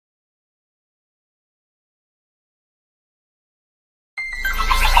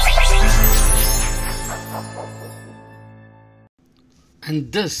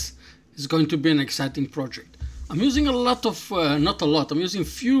And this is going to be an exciting project. I'm using a lot of, not a lot, I'm using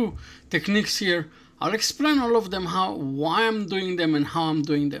few techniques here. I'll explain all of them, why I'm doing them and how I'm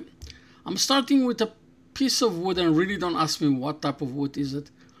doing them. I'm starting with a piece of wood, and really don't ask me what type of wood is it.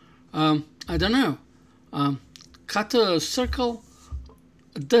 I don't know. Cut a circle,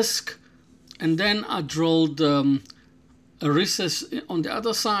 a disc, and then I drilled a recess on the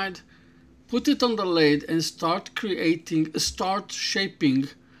other side, put it on the lathe and start shaping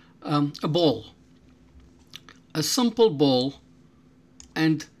a ball. A simple ball,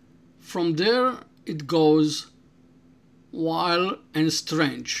 and from there it goes wild and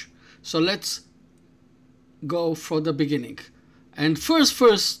strange. So let's go for the beginning. And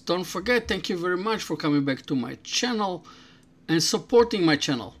first, don't forget, thank you very much for coming back to my channel and supporting my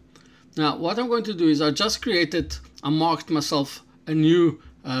channel. Now, what I'm going to do is I marked myself a new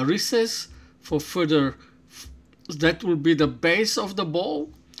recess for further, that will be the base of the ball.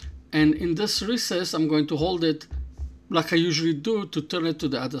 And in this recess, I'm going to hold it like I usually do to turn it to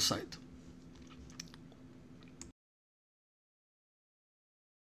the other side.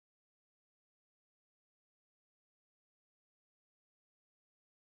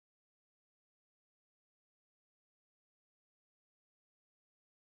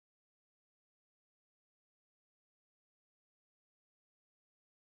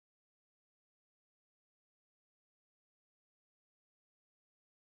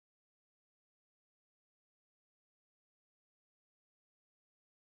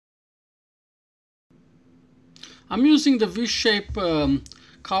 I'm using the V-shape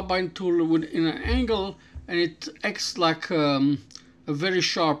carbide tool in an angle, and it acts like a very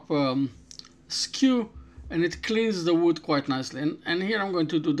sharp skew, and it cleans the wood quite nicely. And here I'm going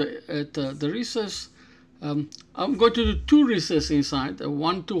to do the recess. I'm going to do two recesses inside,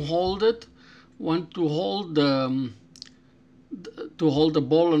 one to hold it, one to hold the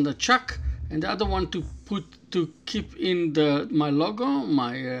ball and the chuck, and the other one to keep in my logo,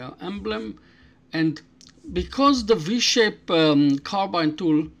 my emblem. And because the V-shape carbide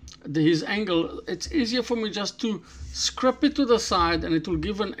tool, his angle, it's easier for me just to scrape it to the side, and it will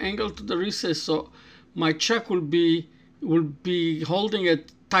give an angle to the recess, so my chuck will be holding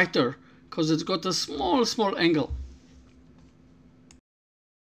it tighter because it's got a small angle.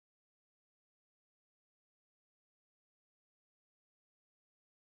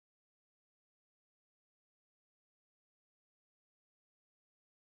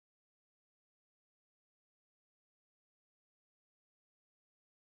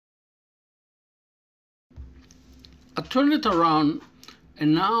 I turn it around,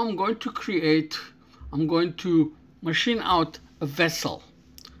 and now I'm going to machine out a vessel.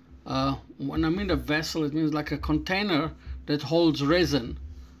 When I mean a vessel, it means like a container that holds resin.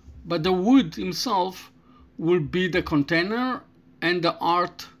 But the wood himself will be the container and the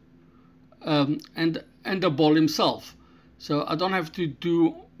art and the ball himself. So I don't have to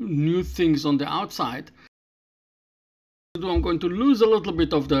do new things on the outside. I'm going to lose a little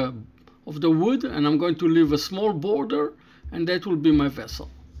bit of the wood, and I'm going to leave a small border, and that will be my vessel.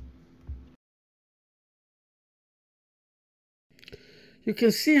 You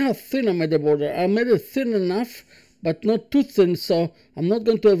can see how thin I made the border. I made it thin enough, but not too thin, so I'm not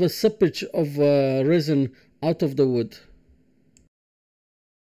going to have a seepage of resin out of the wood.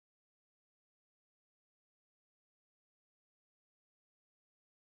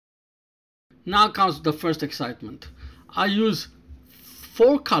 Now comes the first excitement. I use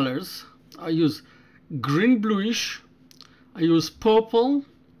 4 colors. I use green bluish, I use purple,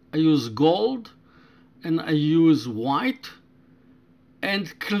 I use gold, and I use white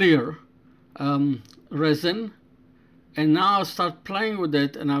and clear resin. And now I start playing with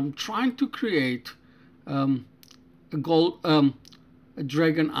it, and I'm trying to create a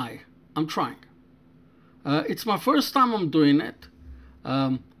dragon eye. I'm trying. It's my first time I'm doing it.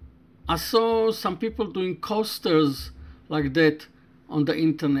 I saw some people doing coasters like that on the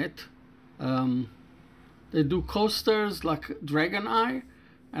internet. They do coasters like dragon eye,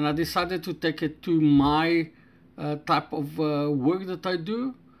 and I decided to take it to my type of work that I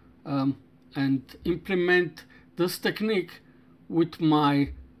do, and implement this technique with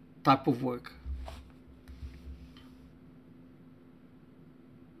my type of work.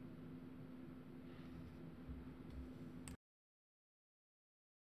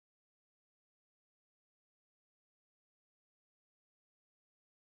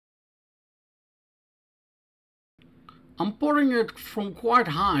 I'm pouring it from quite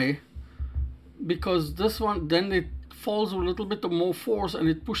high because this one, then it falls with a little bit of more force, and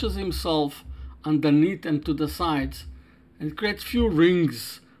it pushes himself underneath and to the sides, and it creates few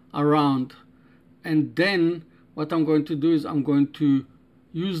rings around. And then what I'm going to do is I'm going to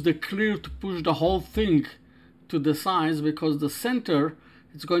use the clear to push the whole thing to the sides, because the center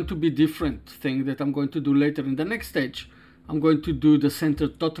is going to be different thing that I'm going to do later in the next stage. I'm going to do the center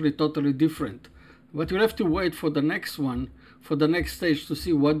totally different. But you'll have to wait for the next one, for the next stage, to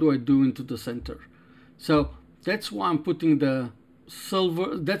see what do I do into the center. So that's why I'm putting the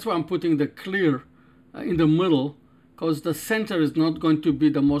silver, that's why I'm putting the clear in the middle, because the center is not going to be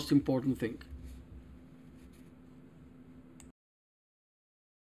the most important thing.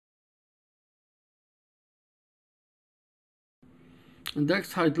 And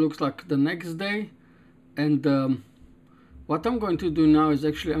that's how it looks like the next day. And what I'm going to do now is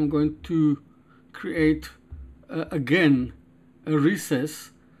actually I'm going to create again a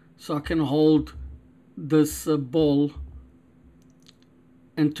recess, so I can hold this ball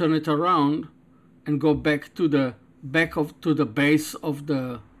and turn it around and go back to the base of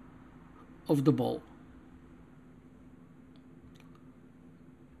the ball.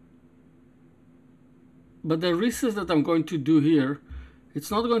 But the recess that I'm going to do here, it's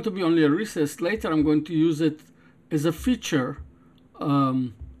not going to be only a recess. Later I'm going to use it as a feature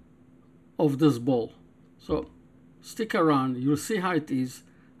of this ball. So stick around, you'll see how it is,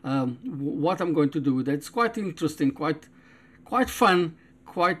 what I'm going to do with it. It's quite interesting, quite fun,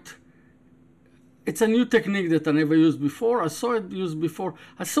 it's a new technique that I never used before. I saw it used before.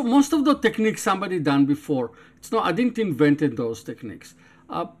 I saw most of the techniques somebody done before. It's not, I didn't invent those techniques.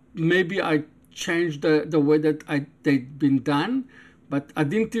 Maybe I changed the way that they'd been done, but I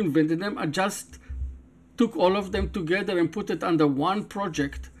didn't invent them. I just took all of them together and put it under one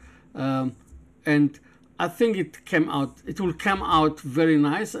project, and I think it will come out very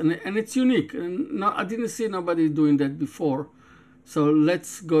nice, and it's unique. And no, I didn't see nobody doing that before. So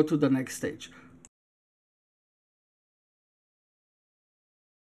let's go to the next stage.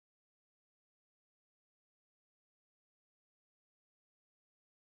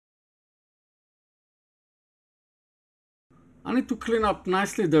 I need to clean up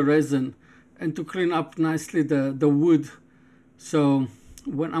nicely the resin and to clean up nicely the wood. So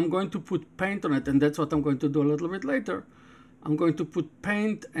when I'm going to put paint on it, and that's what I'm going to do a little bit later, I'm going to put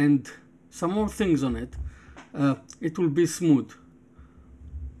paint and some more things on it. It will be smooth.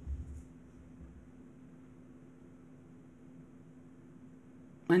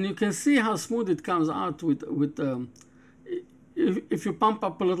 And you can see how smooth it comes out with if you pump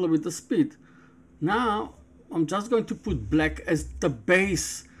up a little bit the speed. Now I'm just going to put black as the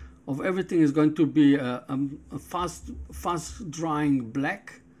base of everything. Is going to be a fast drying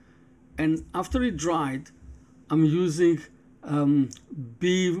black, and after it dried, I'm using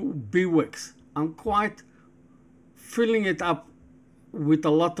bee wax. I'm quite filling it up with a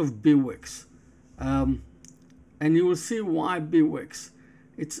lot of bee wax, and you will see why bee wax.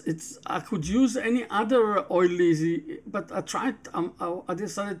 I could use any other oily, but I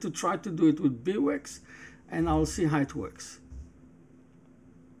decided to try to do it with bee wax, and I'll see how it works.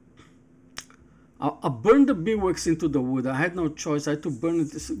 I burned the bee wax into the wood. I had no choice. I had to burn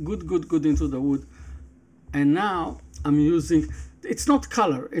it good into the wood. And now I'm using, it's not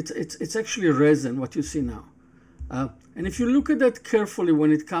color, it's actually resin, what you see now. And if you look at that carefully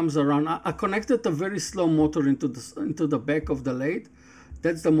when it comes around, I connected a very slow motor into the back of the lathe.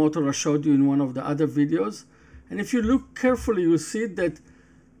 That's the motor I showed you in one of the other videos. And if you look carefully, you see that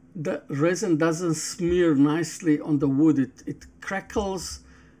the resin doesn't smear nicely on the wood. It crackles,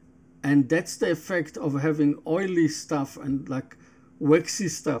 and that's the effect of having oily stuff and like waxy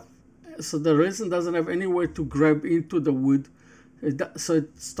stuff. So the resin doesn't have anywhere to grab into the wood. So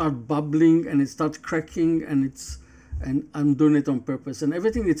it starts bubbling and it starts cracking, and I'm doing it on purpose. And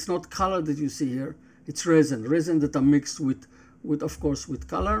everything, it's not color that you see here. It's resin that are mixed with of course with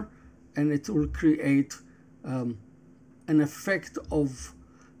color, and it will create an effect of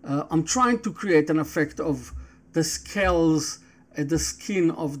I'm trying to create an effect of the scales and the skin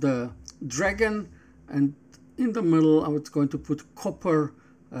of the dragon, and in the middle I was going to put copper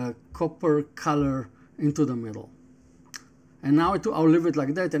color into the middle. And now I'll leave it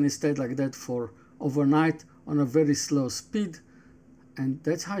like that, and it stayed like that for overnight on a very slow speed, and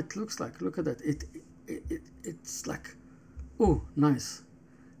that's how it looks like. Look at that. It's like, oh, nice.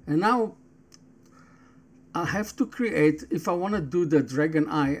 And now I have to create, if I want to do the dragon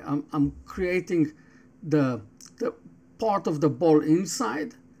eye, I'm creating the part of the ball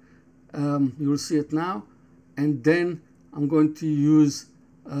inside. You'll see it now. And then I'm going to use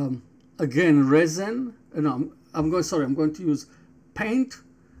again resin. No, I'm going to use paint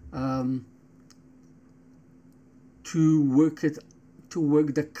to work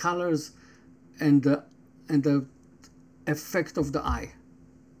the colors and the effect of the eye.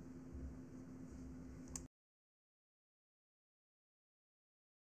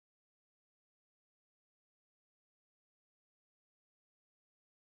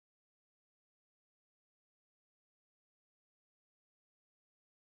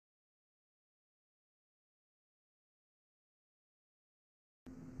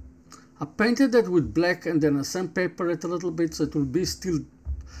 I painted it with black and then I sandpaper it a little bit so it will be still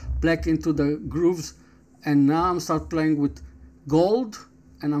black into the grooves. And now I'm start playing with gold,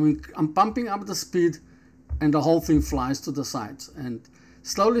 and I'm pumping up the speed, and the whole thing flies to the sides. And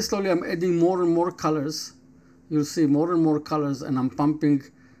slowly I'm adding more and more colors. You'll see more and more colors, and I'm pumping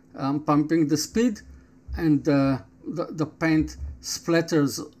the speed, and the paint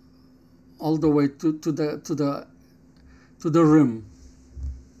splatters all the way to the rim.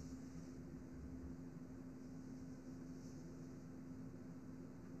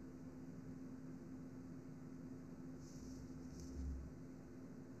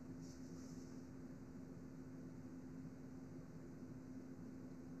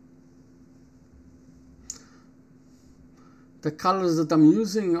 The colors that I'm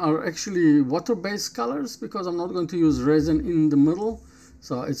using are actually water-based colors because I'm not going to use resin in the middle,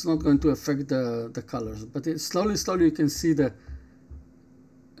 so it's not going to affect the colors. But slowly you can see the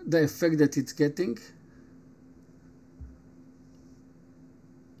effect that it's getting.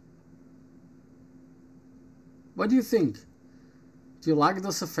 What do you think? Do you like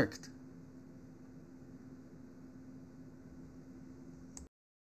this effect?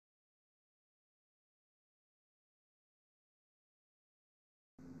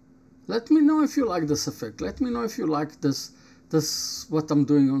 Let me know if you like this effect. Let me know if you like this what I'm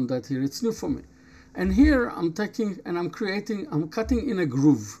doing on that here. It's new for me. And here I'm taking and I'm cutting in a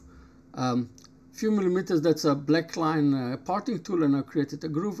groove. Few millimeters, that's a black line parting tool, and I created a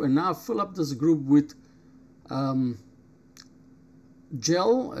groove. And now I fill up this groove with gel,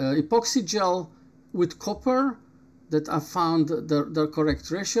 epoxy gel with copper that I found the correct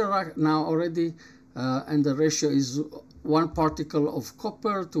ratio right now already. And the ratio is 1 particle of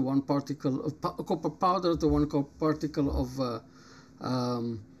copper to 1 particle of copper powder to 1 particle of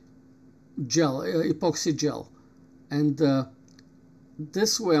gel, epoxy gel. And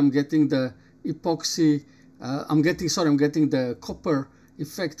this way I'm getting the epoxy, I'm getting the copper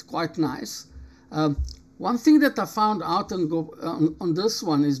effect quite nice. One thing that I found out on this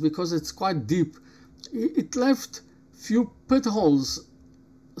one is because it's quite deep, it left few pit holes,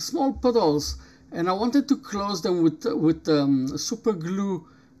 small pit holes, and I wanted to close them with super glue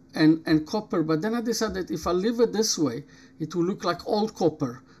and copper, but then I decided if I leave it this way, it will look like old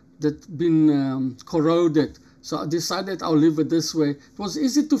copper that's been corroded. So I decided I'll leave it this way. It was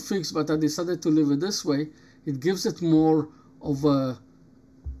easy to fix, but I decided to leave it this way. It gives it more of a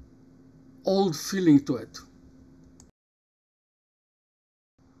old feeling to it.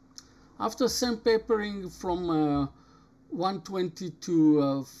 After sandpapering from 120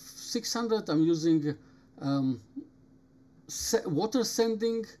 to 600, I'm using water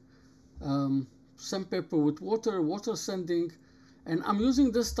sanding, sandpaper with water sanding, and I'm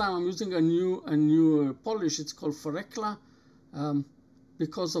using this time a new polish. It's called Ferekla.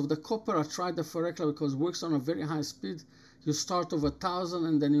 Because of the copper, I tried the Ferekla because it works on a very high speed. You start over 1,000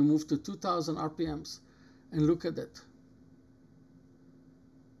 and then you move to 2,000 RPMs, and look at it.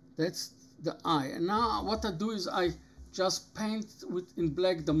 That's the eye. And now what I do is I just paint in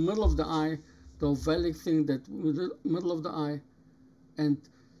black the middle of the eye, the ovalic thing, that middle of the eye, and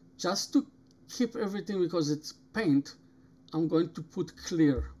just to keep everything, because it's paint, I'm going to put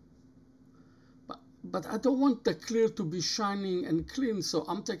clear. But I don't want the clear to be shining and clean, so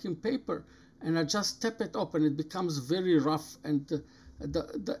I'm taking paper and I just tap it up and it becomes very rough, and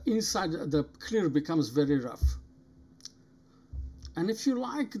the inside, the clear becomes very rough. And if you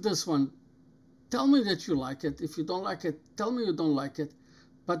like this one, tell me that you like it. If you don't like it, tell me you don't like it.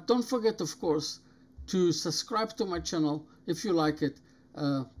 But don't forget, of course, to subscribe to my channel if you like it.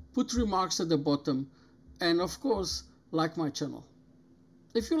 Put remarks at the bottom, and of course, like my channel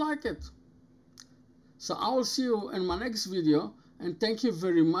if you like it. So I will see you in my next video, and thank you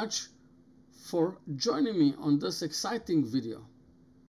very much for joining me on this exciting video.